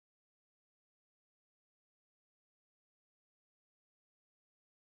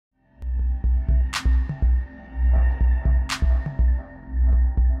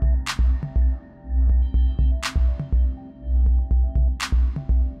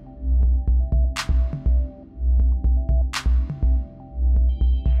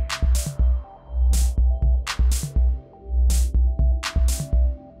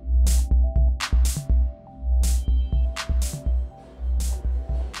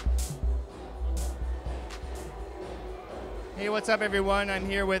Hey, what's up, everyone? I'm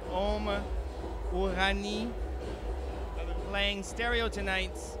here with Ohm Hourani, playing stereo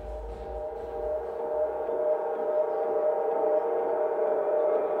tonight.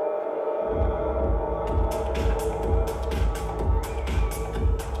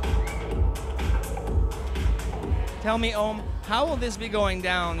 Tell me, Ohm, how will this be going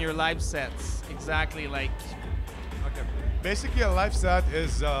down, your live sets? Exactly, like... Okay. Basically, a live set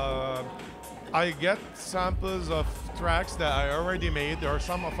is I get samples of tracks that I already made or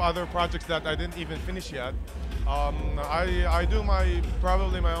some of other projects that I didn't even finish yet. I do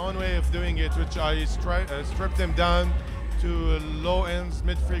probably my own way of doing it, which I strip them down to low ends,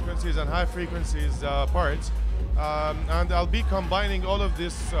 mid frequencies, and high frequencies parts. And I'll be combining all of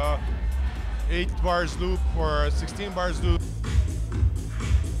this 8 bars loop or 16 bars loop.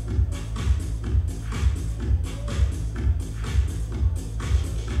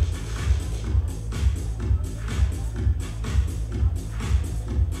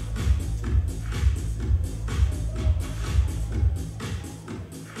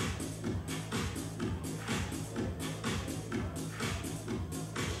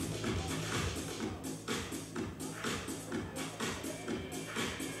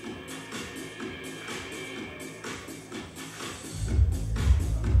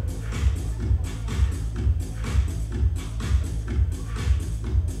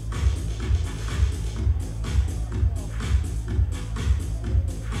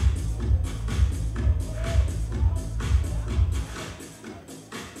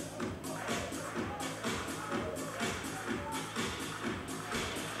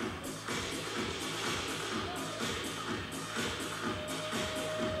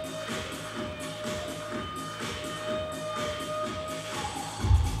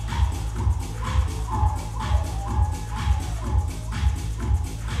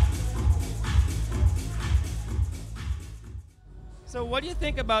 So what do you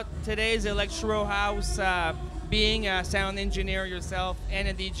think about today's electro house, being a sound engineer yourself and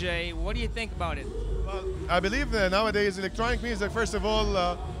a DJ? What do you think about it? Well, I believe nowadays electronic music, first of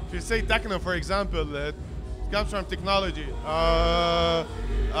all, if you say techno, for example, it comes from technology. Now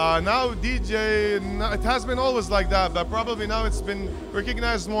DJ, it has been always like that, but probably now it's been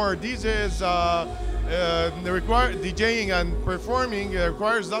recognized more. DJs require DJing and performing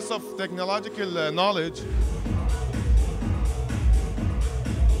requires lots of technological knowledge.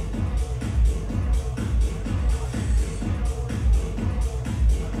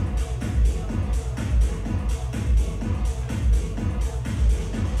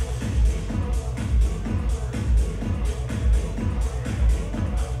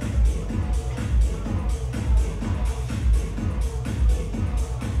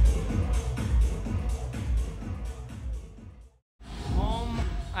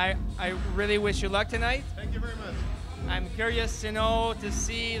 I really wish you luck tonight. Thank you very much. I'm curious to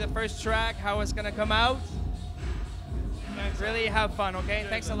see the first track, how it's gonna come out. Really have fun, okay?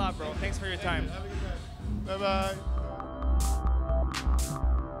 Thanks a lot, bro. Thanks for your time. Have a good time. Bye-bye.